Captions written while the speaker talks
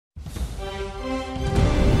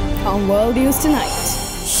on World News Tonight.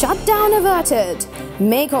 Shutdown averted.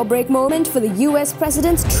 Make or break moment for the US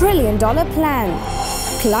President's trillion-dollar plan.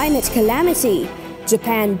 Climate calamity.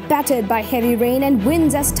 Japan battered by heavy rain and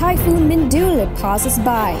winds as Typhoon Mindula passes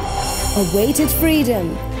by. Awaited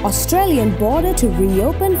freedom. Australian border to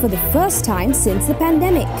reopen for the first time since the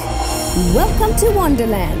pandemic. Welcome to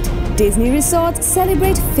Wonderland. Disney resorts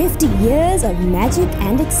celebrate 50 years of magic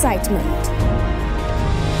and excitement.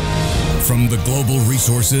 From the global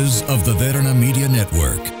resources of the Derana Media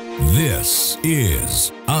Network, this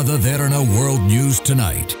is the Derana World News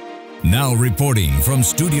Tonight. Now reporting from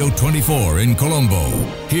Studio 24 in Colombo,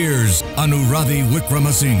 here's Anuradhi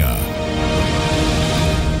Wickramasinghe.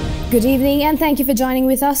 Good evening and thank you for joining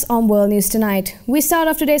with us on World News Tonight. We start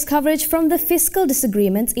off today's coverage from the fiscal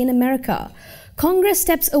disagreements in America. Congress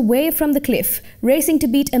steps away from the cliff, racing to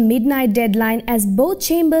beat a midnight deadline as both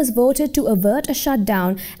chambers voted to avert a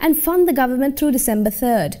shutdown and fund the government through December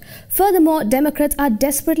 3rd. Furthermore, Democrats are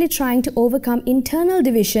desperately trying to overcome internal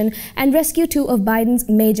division and rescue two of Biden's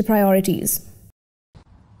major priorities.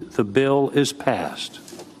 The bill is passed.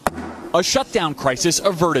 A shutdown crisis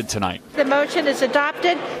averted tonight. The motion is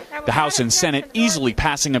adopted. The House and Senate easily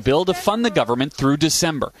passing a bill to fund the government through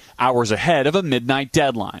December, hours ahead of a midnight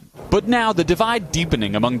deadline. But now the divide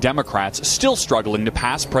deepening among Democrats still struggling to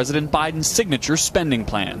pass President Biden's signature spending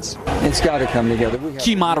plans. It's got to come together.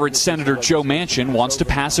 Key moderate Senator Joe Manchin wants to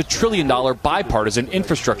pass a $1 trillion bipartisan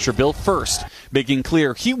infrastructure bill first, making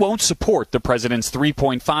clear he won't support the president's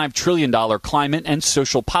 $3.5 trillion climate and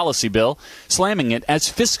social policy bill, slamming it as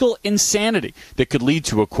fiscal insanity that could lead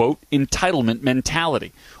to a, quote, entitlement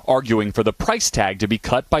mentality, arguing for the price tag to be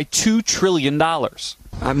cut by $2 trillion.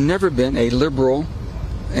 I've never been a liberal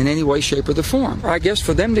in any way, shape, or the form. I guess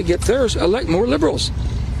for them to get theirs, elect more liberals.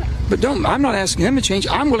 But I'm not asking them to change.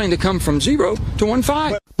 I'm willing to come from 0 to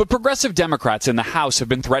 1.5. But progressive Democrats in the House have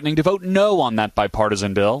been threatening to vote no on that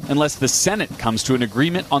bipartisan bill unless the Senate comes to an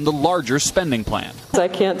agreement on the larger spending plan. I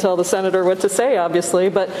can't tell the senator what to say, obviously,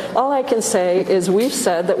 but all I can say is we've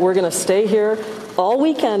said that we're going to stay here all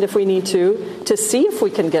weekend if we need to see if we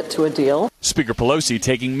can get to a deal. Speaker Pelosi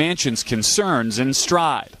taking Manchin's concerns in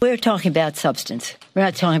stride. We're talking about substance. We're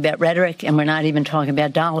not talking about rhetoric, and we're not even talking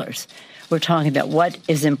about dollars. We're talking about what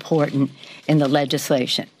is important in the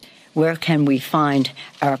legislation. Where can we find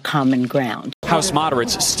our common ground? House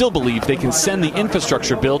moderates still believe they can send the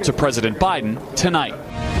infrastructure bill to President Biden tonight.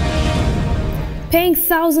 Paying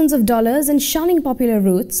thousands of dollars and shunning popular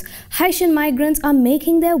routes, Haitian migrants are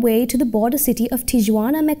making their way to the border city of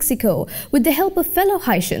Tijuana, Mexico, with the help of fellow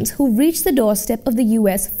Haitians who reached the doorstep of the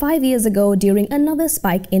U.S. 5 years ago during another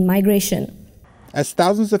spike in migration. As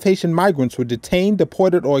thousands of Haitian migrants were detained,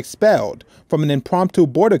 deported, or expelled from an impromptu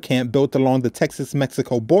border camp built along the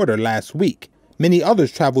Texas-Mexico border last week, many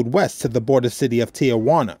others traveled west to the border city of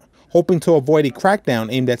Tijuana, hoping to avoid a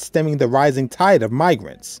crackdown aimed at stemming the rising tide of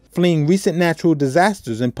migrants, fleeing recent natural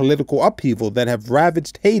disasters and political upheaval that have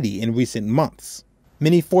ravaged Haiti in recent months.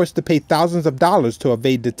 Many forced to pay thousands of dollars to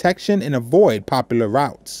evade detection and avoid popular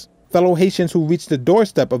routes. Fellow Haitians who reached the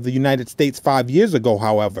doorstep of the United States 5 years ago,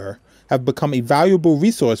 however, have become a valuable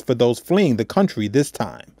resource for those fleeing the country this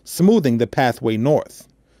time, smoothing the pathway north.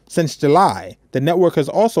 Since July, the network has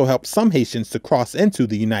also helped some Haitians to cross into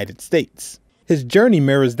the United States. His journey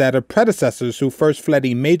mirrors that of predecessors who first fled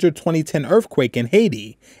a major 2010 earthquake in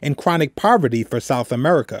Haiti and chronic poverty for South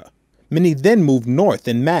America. Many then moved north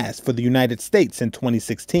en masse for the United States in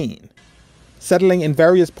 2016. Settling in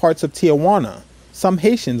various parts of Tijuana, some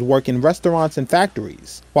Haitians work in restaurants and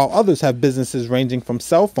factories, while others have businesses ranging from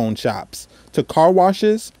cell phone shops to car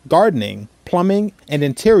washes, gardening, plumbing, and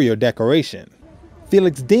interior decoration.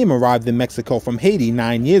 Felix Deem arrived in Mexico from Haiti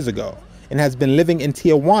 9 years ago and has been living in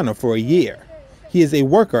Tijuana for a year. He is a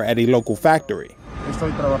worker at a local factory.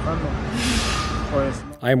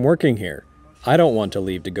 I am working here. I don't want to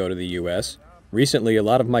leave to go to the U.S. Recently, a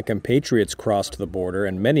lot of my compatriots crossed the border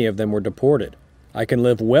and many of them were deported. I can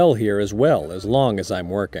live well here as well, as long as I'm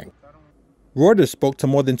working. Reuters spoke to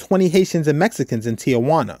more than 20 Haitians and Mexicans in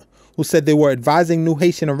Tijuana, who said they were advising new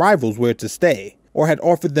Haitian arrivals where to stay, or had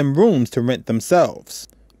offered them rooms to rent themselves.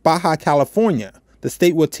 Baja California, the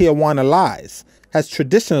state where Tijuana lies, has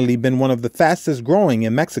traditionally been one of the fastest growing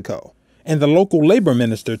in Mexico, and the local labor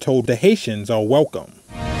minister told the Haitians are welcome.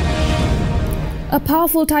 A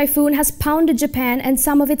powerful typhoon has pounded Japan and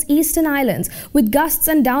some of its eastern islands with gusts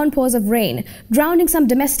and downpours of rain, drowning some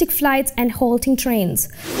domestic flights and halting trains.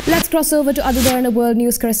 Let's cross over to Derana World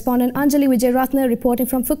News correspondent Anjali Vijayratna reporting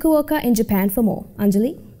from Fukuoka in Japan for more.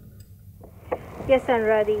 Anjali? Yes,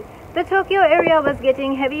 Anuradhi. The Tokyo area was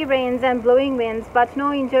getting heavy rains and blowing winds, but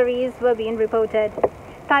no injuries were being reported.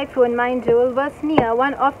 typhoon Mindjul was near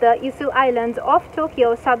one of the Izu Islands off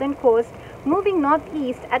Tokyo's southern coast, moving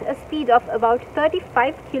northeast at a speed of about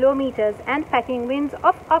 35 kilometers and packing winds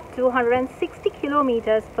of up to 160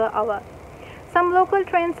 kilometers per hour. Some local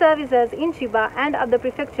train services in Chiba and other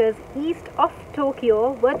prefectures east of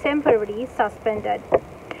Tokyo were temporarily suspended.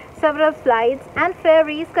 Several flights and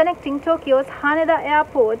ferries connecting Tokyo's Haneda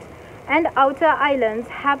Airport and outer islands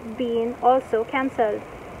have been also cancelled.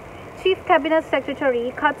 Chief Cabinet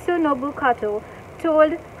Secretary Katsunobu Kato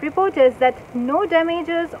told reporters that no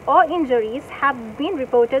damages or injuries have been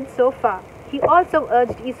reported so far. He also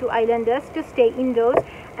urged Izu Islanders to stay indoors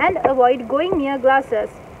and avoid going near glass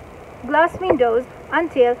windows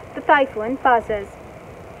until the typhoon passes.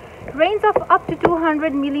 Rains of up to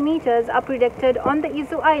 200 millimeters are predicted on the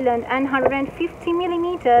Izu Island and 150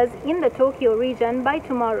 millimeters in the Tokyo region by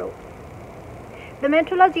tomorrow. The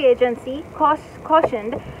meteorology agency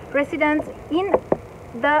cautioned residents in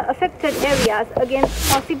the affected areas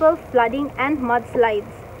against possible flooding and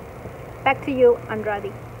mudslides. Back to you,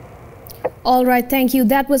 Andradi. All right, thank you.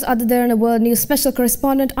 That was Other Derana World News special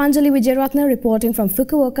correspondent Anjali Wijeratne reporting from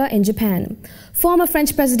Fukuoka in Japan. Former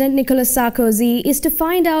French President Nicolas Sarkozy is to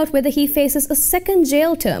find out whether he faces a second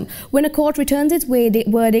jail term when a court returns its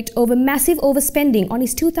verdict over massive overspending on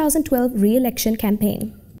his 2012 re-election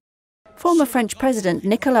campaign. Former French President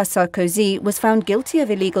Nicolas Sarkozy was found guilty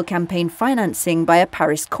of illegal campaign financing by a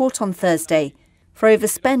Paris court on Thursday for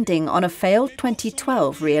overspending on a failed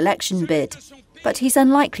 2012 re-election bid. But he's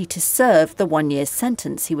unlikely to serve the one-year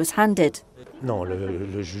sentence he was handed.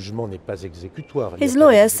 His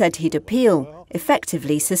lawyer said he'd appeal,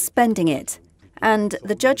 effectively suspending it. And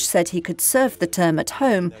the judge said he could serve the term at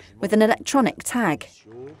home with an electronic tag.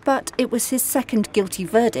 But it was his second guilty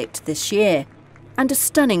verdict this year. And a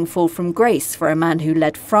stunning fall from grace for a man who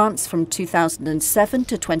led France from 2007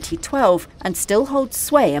 to 2012 and still holds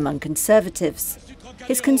sway among Conservatives.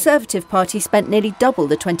 His Conservative Party spent nearly double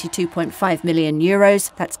the €22.5 million,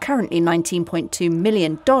 that's currently $19.2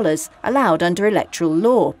 million, allowed under electoral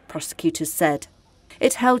law, prosecutors said.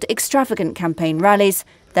 It held extravagant campaign rallies,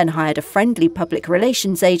 then hired a friendly public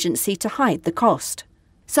relations agency to hide the cost.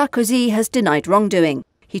 Sarkozy has denied wrongdoing.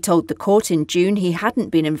 He told the court in June he hadn't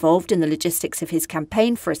been involved in the logistics of his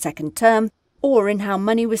campaign for a second term or in how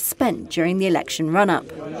money was spent during the election run-up.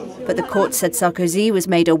 But the court said Sarkozy was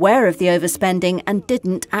made aware of the overspending and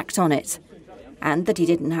didn't act on it, and that he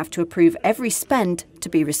didn't have to approve every spend to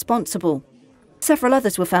be responsible. Several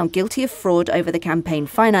others were found guilty of fraud over the campaign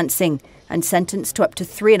financing and sentenced to up to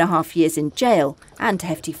 3.5 years in jail and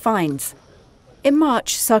hefty fines. In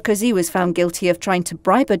March, Sarkozy was found guilty of trying to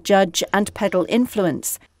bribe a judge and peddle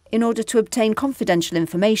influence in order to obtain confidential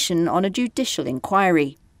information on a judicial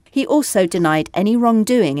inquiry. He also denied any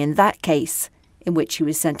wrongdoing in that case, in which he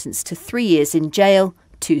was sentenced to 3 years in jail,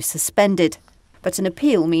 2 suspended. But an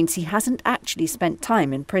appeal means he hasn't actually spent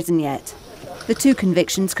time in prison yet. The 2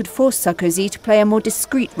 convictions could force Sarkozy to play a more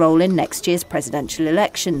discreet role in next year's presidential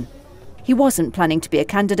election. He wasn't planning to be a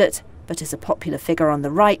candidate, but as a popular figure on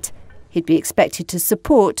the right, he'd be expected to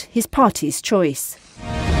support his party's choice.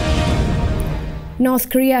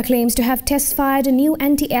 North Korea claims to have test-fired a new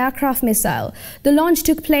anti-aircraft missile. The launch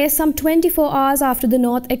took place some 24 hours after the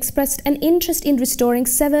North expressed an interest in restoring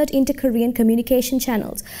severed inter-Korean communication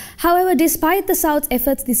channels. However, despite the South's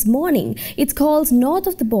efforts this morning, its calls north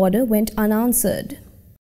of the border went unanswered.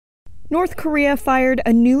 North Korea fired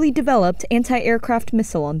a newly developed anti-aircraft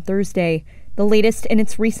missile on Thursday, the latest in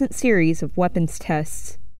its recent series of weapons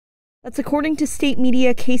tests. That's according to state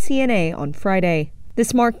media KCNA on Friday.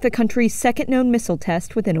 This marked the country's second known missile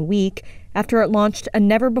test within a week after it launched a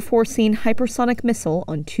never-before-seen hypersonic missile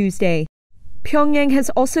on Tuesday. Pyongyang has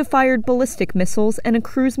also fired ballistic missiles and a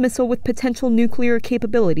cruise missile with potential nuclear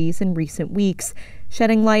capabilities in recent weeks,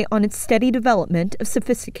 shedding light on its steady development of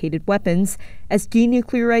sophisticated weapons as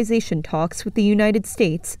denuclearization talks with the United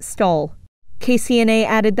States stall. KCNA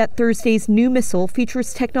added that Thursday's new missile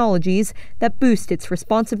features technologies that boost its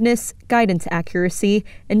responsiveness, guidance accuracy,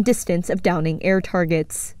 and distance of downing air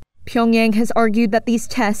targets. Pyongyang has argued that these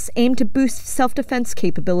tests aim to boost self-defense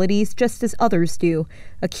capabilities just as others do,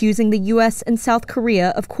 accusing the U.S. and South Korea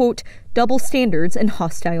of, quote, double standards and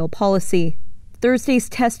hostile policy. Thursday's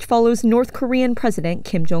test follows North Korean President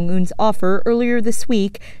Kim Jong-un's offer earlier this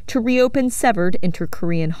week to reopen severed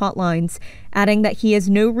inter-Korean hotlines, adding that he has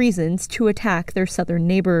no reasons to attack their southern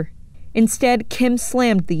neighbor. Instead, Kim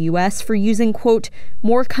slammed the U.S. for using, quote,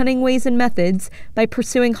 more cunning ways and methods by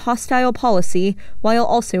pursuing hostile policy while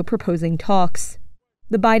also proposing talks.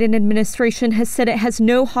 The Biden administration has said it has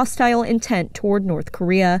no hostile intent toward North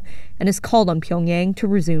Korea and has called on Pyongyang to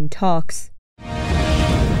resume talks.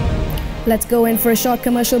 Let's go in for a short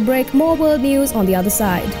commercial break. More world news on the other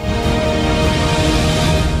side.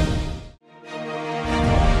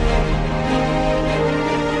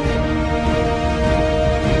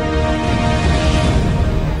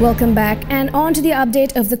 Welcome back, and on to the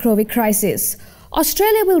update of the COVID crisis.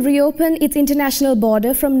 Australia will reopen its international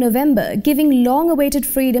border from November, giving long-awaited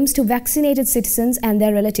freedoms to vaccinated citizens and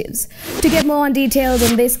their relatives. To get more on details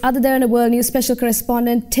on this, Other Derana World News special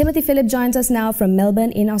correspondent Timothy Phillip joins us now from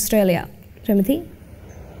Melbourne in Australia. Timothy?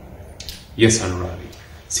 Yes, Anurali.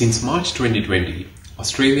 Since March 2020,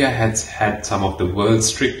 Australia has had some of the world's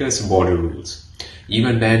strictest border rules,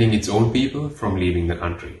 even banning its own people from leaving the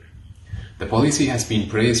country. The policy has been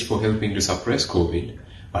praised for helping to suppress COVID,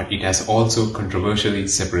 but it has also controversially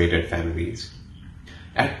separated families.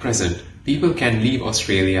 At present, people can leave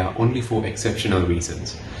Australia only for exceptional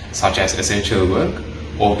reasons, such as essential work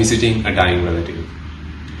or visiting a dying relative.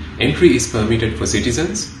 Entry is permitted for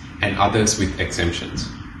citizens and others with exemptions,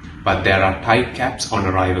 but there are tight caps on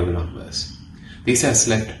arrival numbers. This has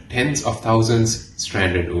left tens of thousands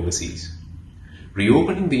stranded overseas.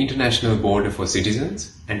 Reopening the international border for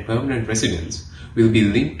citizens and permanent residents will be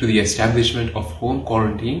linked to the establishment of home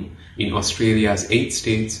quarantine in Australia's 8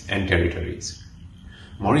 states and territories.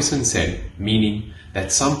 Morrison said, meaning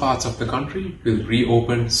that some parts of the country will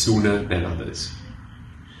reopen sooner than others.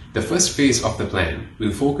 The first phase of the plan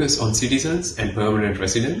will focus on citizens and permanent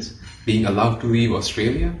residents being allowed to leave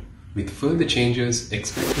Australia, with further changes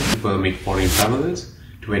expected to permit foreign travellers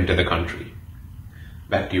to enter the country.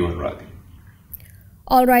 Back to you, Anurali.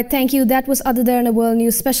 All right, thank you. That was Other Derana World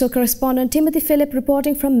News special correspondent Timothy Phillip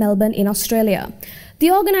reporting from Melbourne in Australia.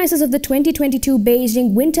 The organisers of the 2022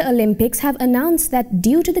 Beijing Winter Olympics have announced that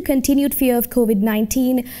due to the continued fear of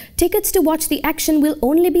COVID-19, tickets to watch the action will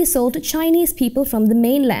only be sold to Chinese people from the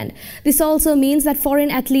mainland. This also means that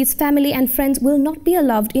foreign athletes' family and friends will not be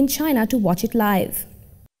allowed in China to watch it live.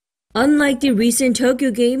 Unlike the recent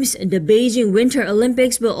Tokyo Games, the Beijing Winter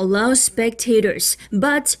Olympics will allow spectators,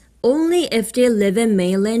 but only if they live in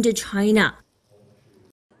mainland China.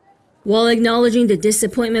 While acknowledging the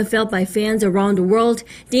disappointment felt by fans around the world,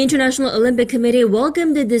 the International Olympic Committee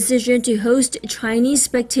welcomed the decision to host Chinese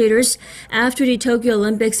spectators after the Tokyo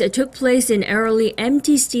Olympics took place in eerily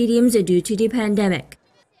empty stadiums due to the pandemic.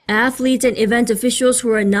 Athletes and event officials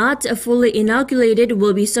who are not fully inoculated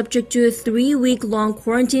will be subject to a 3-week-long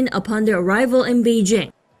quarantine upon their arrival in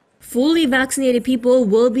Beijing. Fully vaccinated people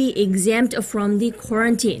will be exempt from the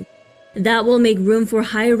quarantine. That will make room for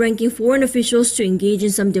high-ranking foreign officials to engage in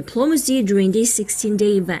some diplomacy during the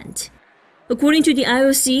 16-day event. According to the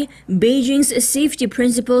IOC, Beijing's safety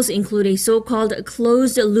principles include a so-called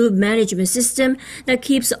closed-loop management system that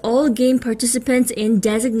keeps all game participants in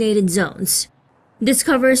designated zones. This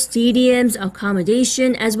covers stadiums,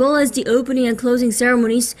 accommodation, as well as the opening and closing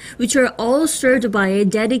ceremonies, which are all served by a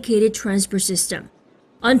dedicated transport system.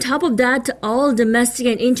 On top of that, all domestic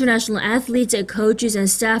and international athletes, coaches, and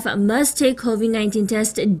staff must take COVID-19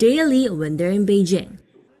 tests daily when they're in Beijing.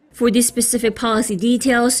 For the specific policy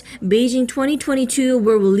details, Beijing 2022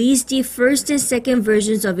 will release the first and second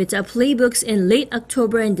versions of its playbooks in late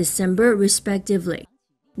October and December, respectively.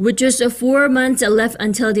 With just 4 months left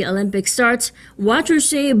until the Olympics starts, watchers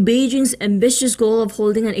say Beijing's ambitious goal of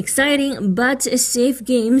holding an exciting but safe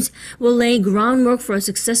games will lay groundwork for a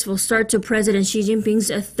successful start to President Xi Jinping's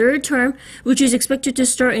 3rd term, which is expected to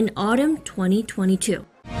start in autumn 2022.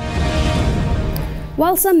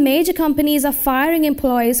 While some major companies are firing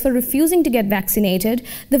employees for refusing to get vaccinated,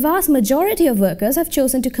 the vast majority of workers have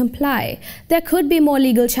chosen to comply. There could be more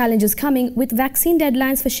legal challenges coming with vaccine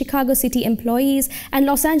deadlines for Chicago City employees and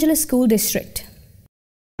Los Angeles School District.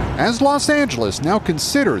 As Los Angeles now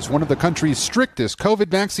considers one of the country's strictest COVID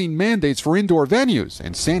vaccine mandates for indoor venues,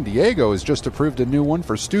 and San Diego has just approved a new one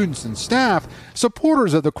for students and staff,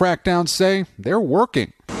 supporters of the crackdown say they're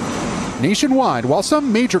working. Nationwide, while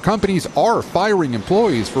some major companies are firing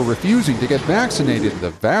employees for refusing to get vaccinated,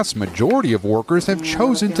 the vast majority of workers have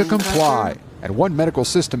chosen to comply. At one medical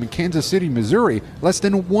system in Kansas City, Missouri, less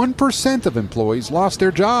than 1% of employees lost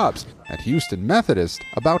their jobs. At Houston Methodist,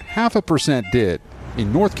 about 0.5% did.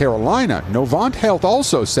 In North Carolina, Novant Health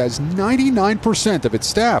also says 99% of its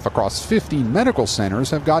staff across 15 medical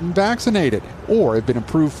centers have gotten vaccinated or have been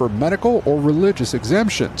approved for medical or religious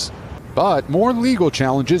exemptions. But more legal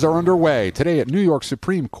challenges are underway. Today at New York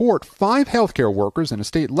Supreme Court, 5 healthcare workers and a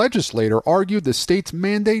state legislator argued the state's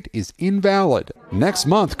mandate is invalid. Next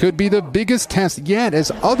month could be the biggest test yet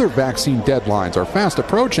as other vaccine deadlines are fast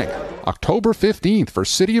approaching. October 15th for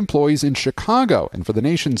city employees in Chicago and for the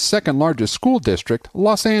nation's second largest school district,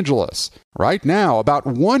 Los Angeles. Right now, about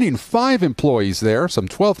 1 in 5 employees there, some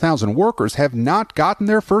 12,000 workers, have not gotten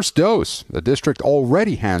their first dose. The district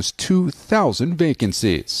already has 2,000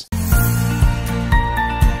 vacancies.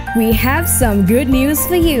 We have some good news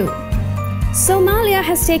for you. Somalia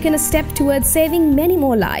has taken a step towards saving many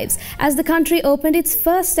more lives as the country opened its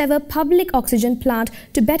first ever public oxygen plant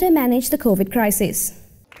to better manage the COVID crisis.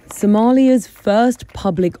 Somalia's first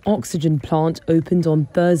public oxygen plant opened on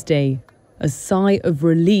Thursday. A sigh of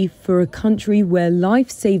relief for a country where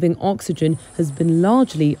life-saving oxygen has been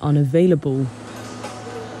largely unavailable.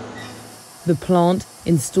 The plant,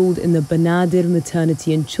 installed in the Banadir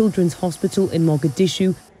Maternity and Children's Hospital in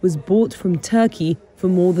Mogadishu, was bought from Turkey for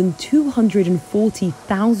more than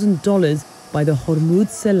 $240,000 by the Hormuz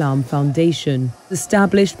Salam Foundation,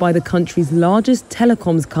 established by the country's largest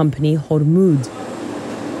telecoms company, Hormuz.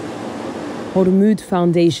 Hormuz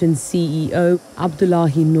Foundation CEO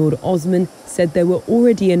Abdullahi Nur Osman said there were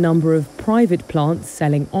already a number of private plants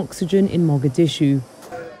selling oxygen in Mogadishu.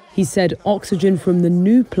 He said oxygen from the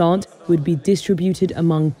new plant would be distributed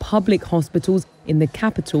among public hospitals in the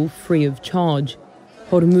capital free of charge.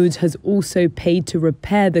 Hormuz has also paid to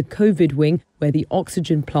repair the COVID wing where the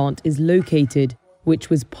oxygen plant is located, which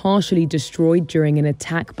was partially destroyed during an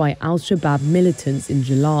attack by al-Shabaab militants in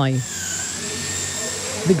July.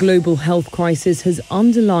 The global health crisis has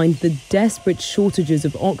underlined the desperate shortages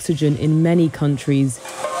of oxygen in many countries.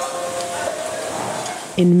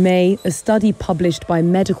 In May, a study published by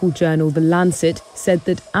medical journal The Lancet said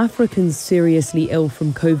that Africans seriously ill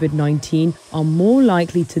from COVID-19 are more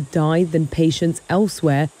likely to die than patients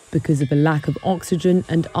elsewhere because of a lack of oxygen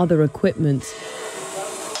and other equipment.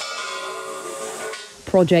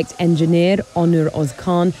 Project engineer Onur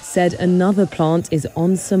Ozkan said another plant is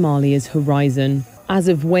on Somalia's horizon. As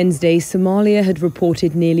of Wednesday, Somalia had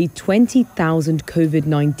reported nearly 20,000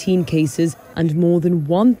 COVID-19 cases and more than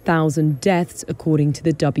 1,000 deaths, according to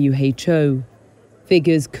the WHO.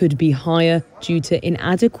 Figures could be higher due to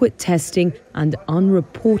inadequate testing and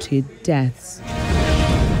unreported deaths.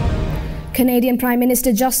 Canadian Prime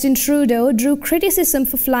Minister Justin Trudeau drew criticism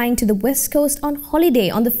for flying to the West Coast on holiday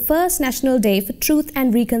on the first National Day for Truth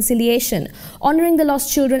and Reconciliation, honouring the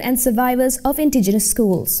lost children and survivors of Indigenous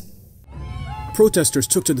schools. Protesters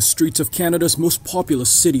took to the streets of Canada's most populous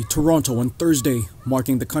city, Toronto, on Thursday,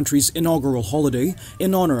 marking the country's inaugural holiday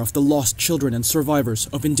in honor of the lost children and survivors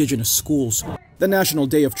of Indigenous schools. The National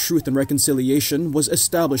Day of Truth and Reconciliation was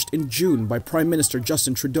established in June by Prime Minister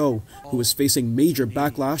Justin Trudeau, who is facing major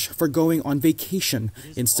backlash for going on vacation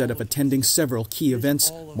instead of attending several key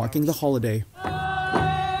events marking the holiday.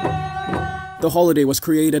 The holiday was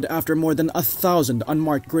created after more than 1,000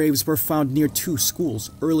 unmarked graves were found near 2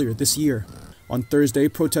 schools earlier this year. On Thursday,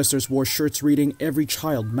 protesters wore shirts reading "Every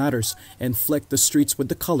Child Matters" and flecked the streets with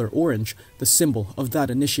the color orange, the symbol of that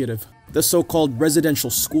initiative. The so-called residential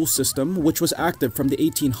school system, which was active from the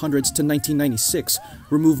 1800s to 1996,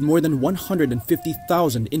 removed more than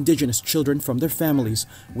 150,000 Indigenous children from their families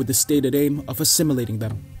with the stated aim of assimilating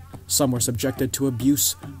them. Some were subjected to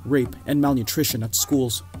abuse, rape, and malnutrition at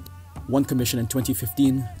schools. One commission in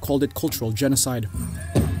 2015 called it cultural genocide.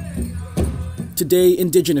 Today,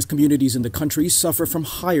 Indigenous communities in the country suffer from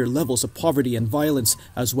higher levels of poverty and violence,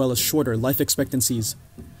 as well as shorter life expectancies.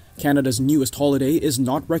 Canada's newest holiday is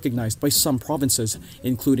not recognized by some provinces,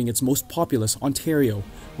 including its most populous, Ontario,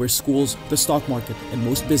 where schools, the stock market, and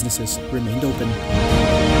most businesses remained open.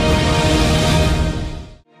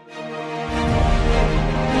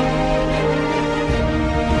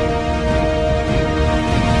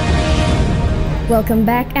 Welcome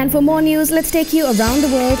back, and for more news, let's take you around the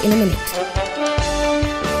world in a minute.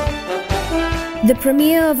 The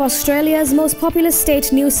Premier of Australia's most populous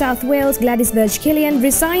state, New South Wales, Gladys Berejiklian,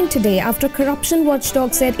 resigned today after a corruption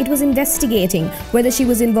watchdog said it was investigating whether she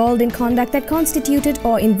was involved in conduct that constituted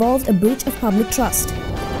or involved a breach of public trust.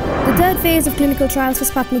 The third phase of clinical trials for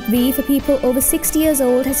Sputnik V for people over 60 years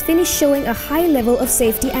old has finished showing a high level of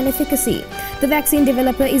safety and efficacy. The vaccine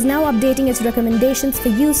developer is now updating its recommendations for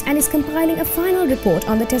use and is compiling a final report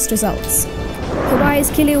on the test results.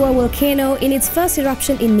 Hawaii's Kilauea volcano, in its first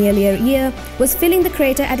eruption in nearly a year, was filling the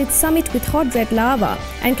crater at its summit with hot red lava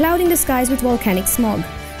and clouding the skies with volcanic smog.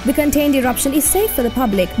 The contained eruption is safe for the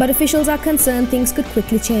public, but officials are concerned things could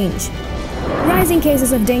quickly change. Rising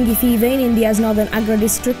cases of dengue fever in India's northern Agra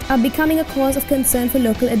district are becoming a cause of concern for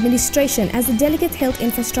local administration as the delicate health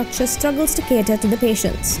infrastructure struggles to cater to the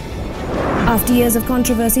patients. After years of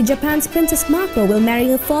controversy, Japan's Princess Mako will marry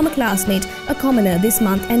her former classmate, a commoner, this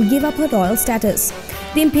month and give up her royal status.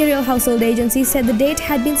 The Imperial Household Agency said the date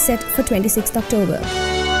had been set for 26th October.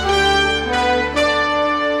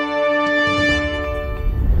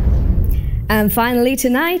 And finally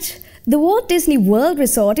tonight, the Walt Disney World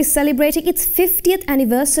Resort is celebrating its 50th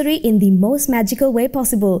anniversary in the most magical way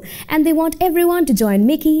possible, and they want everyone to join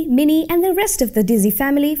Mickey, Minnie and the rest of the Disney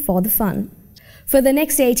family for the fun. For the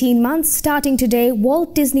next 18 months, starting today,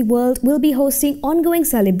 Walt Disney World will be hosting ongoing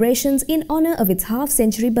celebrations in honor of its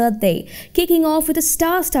half-century birthday, kicking off with a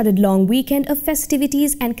star-studded long weekend of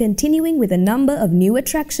festivities and continuing with a number of new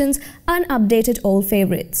attractions, unupdated old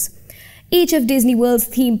favorites. Each of Disney World's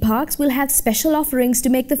theme parks will have special offerings to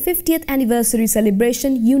make the 50th anniversary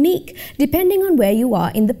celebration unique, depending on where you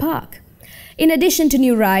are in the park. In addition to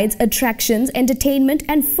new rides, attractions, entertainment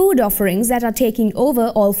and food offerings that are taking over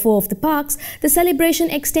all 4 of the parks, the celebration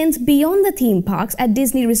extends beyond the theme parks at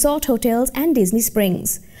Disney Resort Hotels and Disney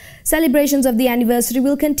Springs. Celebrations of the anniversary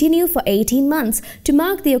will continue for 18 months. To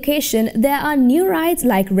mark the occasion, there are new rides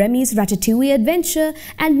like Remy's Ratatouille Adventure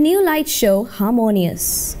and new light show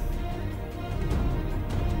Harmonious.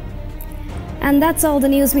 And that's all the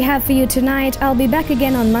news we have for you tonight. I'll be back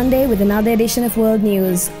again on Monday with another edition of World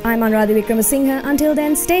News. I'm Anuradhi Vikramasinghe. Until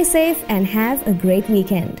then, stay safe and have a great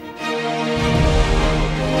weekend.